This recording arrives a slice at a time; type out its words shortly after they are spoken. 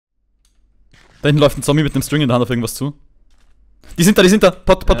Da hinten läuft ein Zombie mit einem String in der Hand auf irgendwas zu. Die sind da, die sind da.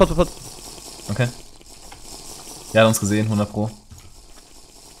 Pot. Okay. Der hat uns gesehen, 100 Pro.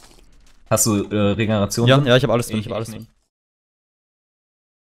 Hast du Regeneration? Ja, drin? ja, ich habe alles drin, ich habe alles nicht. drin.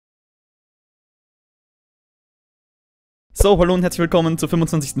 So, hallo und herzlich willkommen zur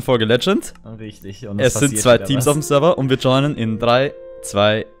 25. Folge Legend. Richtig. Und Es sind zwei Teams auf dem Server und wir joinen in 3,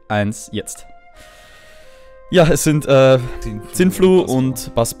 2, 1, jetzt. Ja, es sind Zinflu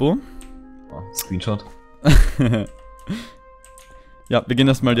und BASBO. Oh, Screenshot. Ja, wir gehen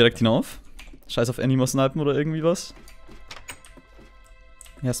erstmal direkt hinauf. Scheiß auf Animo-Snipen oder irgendwie was.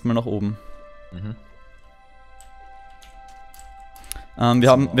 Erstmal nach oben. Mhm.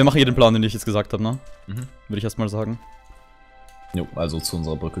 Wir machen hier den Plan, den ich jetzt gesagt habe, ne? Mhm. Würde ich erstmal sagen. Jo, also zu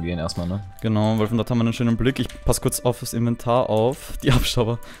unserer Brücke gehen erstmal, ne? Genau, weil von dort haben wir einen schönen Blick. Ich passe kurz auf das Inventar auf. Die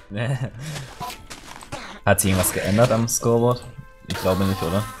Abschauer. Hat sich irgendwas geändert am Scoreboard? Ich glaube nicht,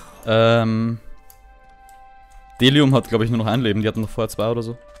 oder? Delium hat, glaube ich, nur noch ein Leben. Die hatten noch vorher 2 oder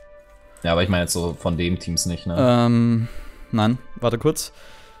so. Ja, aber ich meine jetzt so von den Teams nicht, ne? Nein. Warte kurz.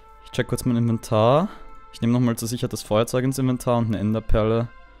 Ich check kurz mein Inventar. Ich nehme nochmal zur Sicherheit das Feuerzeug ins Inventar und eine Enderperle.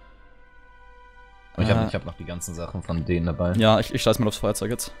 Ich hab noch die ganzen Sachen von denen dabei. Ja, ich scheiß mal aufs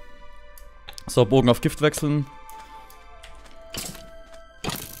Feuerzeug jetzt. So, Bogen auf Gift wechseln.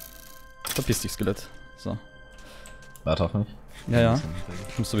 Verpiss dich, Skelett. So. Warte auf mich. Ja.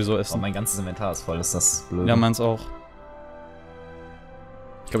 Ich muss sowieso Oh, essen. mein ganzes Inventar ist voll, ist das blöd? Ja, meins auch.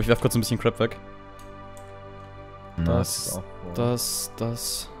 Ich glaube, ich werf kurz ein bisschen Crap weg. Das.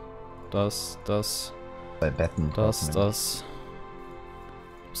 Bei Betten. Das.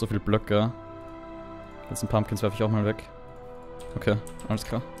 So viele Blöcke. Jetzt ein Pumpkins werfe ich auch mal weg. Okay, alles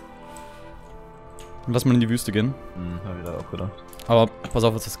klar. Und lass mal in die Wüste gehen. Hab ich da auch gedacht. Aber pass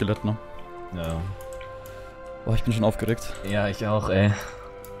auf, jetzt das Skelett noch. Ja. Boah, ich bin schon aufgeregt. Ja, ich auch, ey.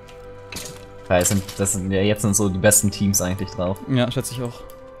 Das sind ja jetzt so die besten Teams eigentlich drauf. Ja, schätze ich auch.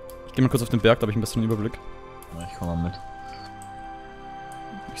 Ich gehe mal kurz auf den Berg, da habe ich ein bisschen Überblick. Ja, ich komme mal mit.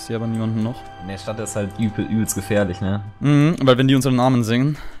 Ich sehe aber niemanden noch. In der Stadt ist halt übelst gefährlich, ne? Weil wenn die unseren Namen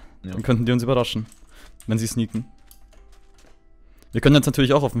singen, Ja. dann könnten die uns überraschen. Wenn sie sneaken. Wir können jetzt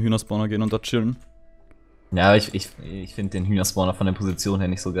natürlich auch auf den Hühnerspawner gehen und dort chillen. Ja, aber ich finde den Hühnerspawner von der Position her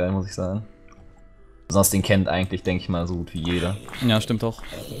nicht so geil, muss ich sagen. Sonst den kennt eigentlich, denke ich mal, so gut wie jeder. Ja, stimmt auch.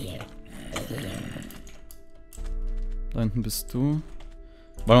 Da hinten bist du.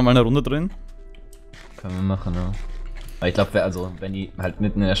 Wollen wir mal eine Runde drehen? Können wir machen, ja. Aber ich glaube, wenn die halt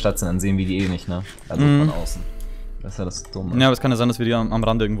mitten in der Stadt sind, dann sehen wir die eh nicht, ne? Also von außen. Das ist ja das Dumme. Ja, aber es kann ja sein, dass wir die am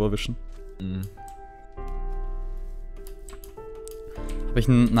Rand irgendwo erwischen.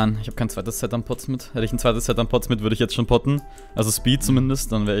 Nein, ich habe kein zweites Set an Pots mit. Hätte ich ein zweites Set an Pots mit, würde ich jetzt schon potten. Also Speed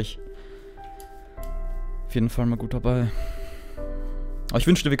zumindest, dann wäre ich auf jeden Fall mal gut dabei. Aber ich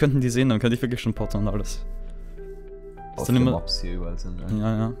wünschte, wir könnten die sehen, dann könnte ich wirklich schon potten und alles. Auch die Mobs hier überall sind, ne?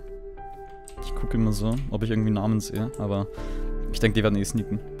 Ja. Ich gucke immer so, ob ich irgendwie Namen sehe, aber ich denke, die werden eh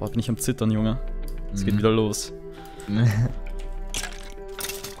sneaken. Boah, bin ich am Zittern, Junge. Es geht wieder los.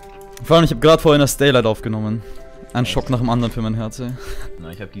 Vor allem, ich habe gerade vorhin das Daylight aufgenommen. Ein Schock nach dem anderen für mein Herz, ey.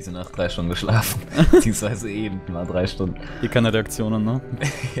 Na, ich habe diese Nacht 3 Stunden geschlafen. Beziehungsweise eben mal 3 Stunden. Hier keine Reaktionen, ne?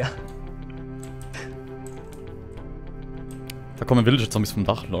 Ja. Da kommen Villager-Zombies vom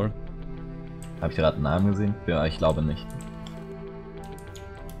Dach, lol. Hab ich gerade einen Namen gesehen? Ja, ich glaube nicht.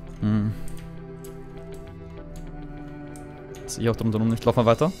 Sehe ich auch drum nicht. Lauf mal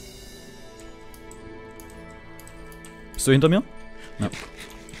weiter. Bist du hinter mir? Ja.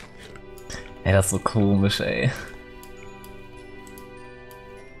 Ey, das ist so komisch, ey.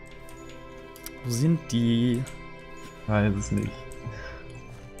 Wo sind die? Weiß es nicht.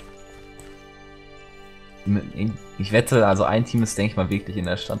 Ich wette, also ein Team ist, denke ich mal, wirklich in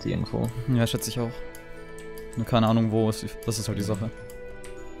der Stadt irgendwo. Ja, schätze ich auch. Nur keine Ahnung wo, das ist halt die Sache.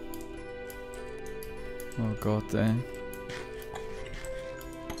 Oh Gott, ey.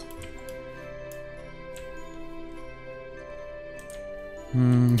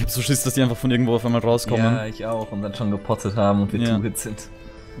 Ich hab so Schiss, dass die einfach von irgendwo auf einmal rauskommen. Ja, ich auch. Und dann schon gepottet haben und wir Ja. Two-Hits sind.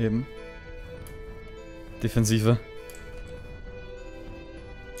 Eben. Defensive.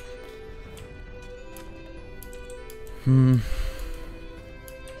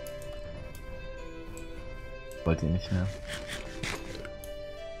 Wollt ihr nicht mehr?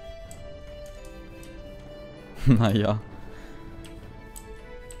 Naja.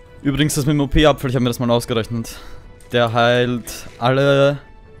 Übrigens, das mit dem OP-Apfel, ich habe mir das mal ausgerechnet. Der heilt alle...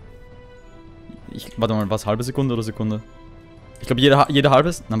 Warte mal, was? Halbe Sekunde oder Sekunde? Ich glaube, jede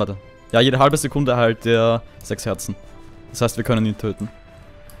halbe... Nein, warte. Ja, jede halbe Sekunde heilt der 6 Herzen. Das heißt, wir können ihn töten.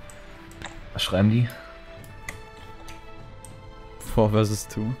 Was schreiben die? 4 versus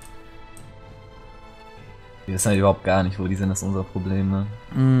 2. Wir wissen halt überhaupt gar nicht, wo die sind, das ist unser Problem, ne?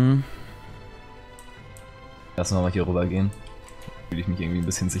 Mhm. Lassen wir mal hier rüber gehen. Fühle ich mich irgendwie ein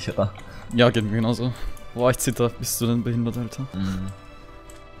bisschen sicherer. Ja, geht mir genauso. Boah, ich zitter. Bist du denn behindert, Alter? Mhm.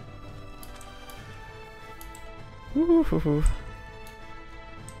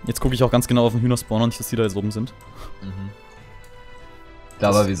 Jetzt gucke ich auch ganz genau auf den Hühnerspawner, nicht, dass die da jetzt oben sind. Mhm. Ich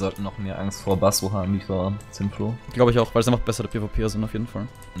glaube, wir sollten noch mehr Angst vor BASBO haben, wie vor Zinflo. Glaube ich auch, weil es einfach bessere PvPer sind auf jeden Fall.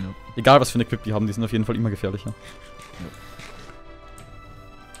 Ja. Egal was für eine Equip die haben, die sind auf jeden Fall immer gefährlicher.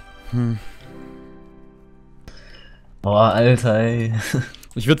 Ja. Boah, Alter, ey.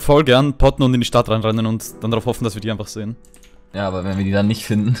 Ich würde voll gern potten und in die Stadt reinrennen und dann darauf hoffen, dass wir die einfach sehen. Ja, aber wenn wir die dann nicht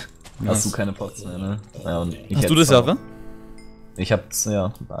finden, Ja, hast du keine Pots mehr, ne? Ja, und hast du das ja, oder? Ich hab's,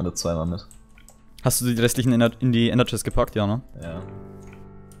 ja, alle zweimal mit. Hast du die restlichen in die Ender-Chest gepackt, ja, ne? Ja.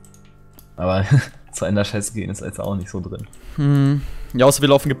 Aber zu Ender-Chest gehen ist jetzt auch nicht so drin. Ja, außer wir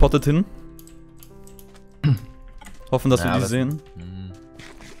laufen gepottet hin. Hoffen, dass wir die sehen.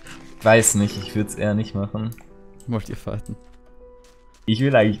 Weiß nicht, ich würde es eher nicht machen. Wollt ihr fighten? Ich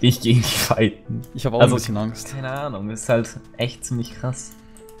will eigentlich nicht gegen die fighten. Ich habe auch ein bisschen Angst. Keine Ahnung, ist halt echt ziemlich krass.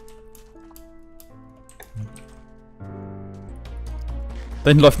 Da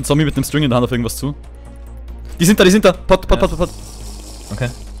hinten läuft ein Zombie mit einem String in der Hand auf irgendwas zu. Die sind da! Pot. Okay.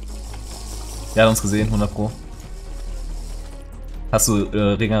 Der hat uns gesehen, 100 Pro. Hast du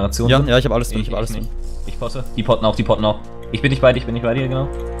Regeneration? Ja, drin? ja, ich habe alles drin, drin. Ich potte. Die potten auch. Ich bin nicht bei dir, genau.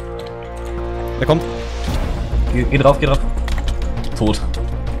 Der kommt. Geh drauf. Tot.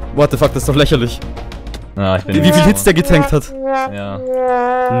 What the fuck, das ist doch lächerlich. Ja, ich bin Wie viel Hits der getankt hat.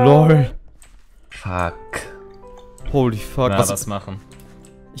 Ja. LOL. Fuck. Holy fuck. Na, was machen?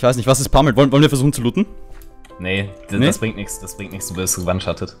 Ich weiß nicht, was ist Pummel? Wollen wir versuchen zu looten? Nee, das bringt nichts, du wirst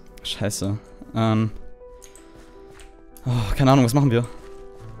gewandschattet. Scheiße. Oh, keine Ahnung, was machen wir?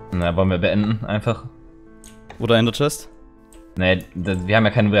 Na, wollen wir beenden, einfach? Oder Ender Chest? Nee, wir haben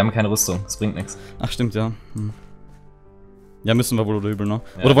ja keine Rüstung, das bringt nichts. Ach, stimmt, ja. Ja, müssen wir wohl oder übel, ne?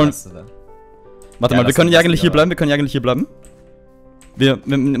 Ja, oder wollen... Warte mal, wir können ja eigentlich hier bleiben, Wir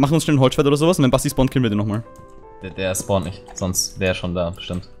machen uns schnell ein Holzschwert oder sowas und wenn Basti spawnt, killen wir den nochmal. Der spawnt nicht, sonst wäre er schon da,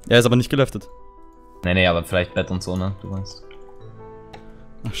 bestimmt. Er ist aber nicht geleftet. Nee, aber vielleicht Bett und so, ne? Du weißt.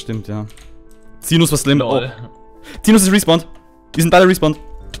 Ach, stimmt, ja. Zinus, was Slim. Oh. Zinus ist respawned. Die sind beide respawned.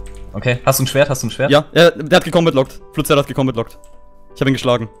 Okay, hast du ein Schwert? Ja, der hat gecombat-locked. Flutzer hat gecombat-locked. Ich habe ihn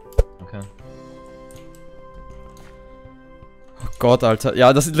geschlagen. Okay. Oh Gott, Alter.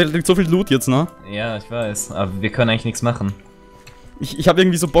 Ja, das liegt so viel Loot jetzt, ne? Ja, ich weiß. Aber wir können eigentlich nichts machen. Ich habe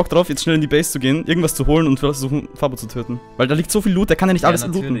irgendwie so Bock drauf, jetzt schnell in die Base zu gehen, irgendwas zu holen und versuchen, Fabo zu töten. Weil da liegt so viel Loot, der kann ja nicht alles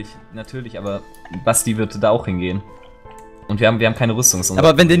looten. Natürlich, aber Basti wird da auch hingehen. Und wir haben keine Rüstung.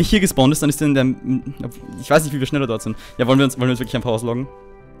 Aber wenn der nicht hier gespawnt ist, dann ist der in der... Ich weiß nicht, wie wir schneller dort sind. Ja, wollen wir uns wirklich einfach ausloggen?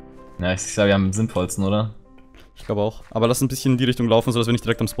 Ja, ich glaube, wir haben am sinnvollsten, oder? Ich glaube auch. Aber lass ein bisschen in die Richtung laufen, sodass wir nicht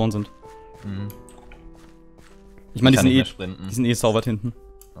direkt am Spawn sind. Mhm. Ich meine, die sind eh sauber hinten.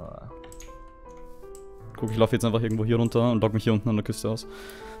 Ah. Guck, ich laufe jetzt einfach irgendwo hier runter und logge mich hier unten an der Küste aus.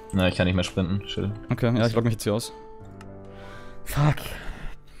 Na, ich kann nicht mehr sprinten, chill. Okay, ja, ich logge mich jetzt hier aus. Fuck.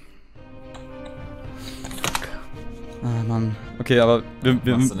 Ah, Mann. Okay, aber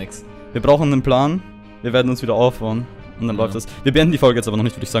wir brauchen einen Plan. Wir werden uns wieder aufbauen. Und dann läuft es. Wir beenden die Folge jetzt aber noch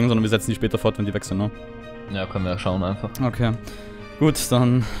nicht, würde ich sagen, sondern wir setzen die später fort, wenn die wechseln, ne? Ja, können wir schauen einfach. Okay. Gut,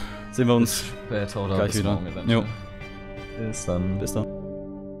 dann sehen wir uns später oder gleich wieder. Jo. Bis dann. Bis dann.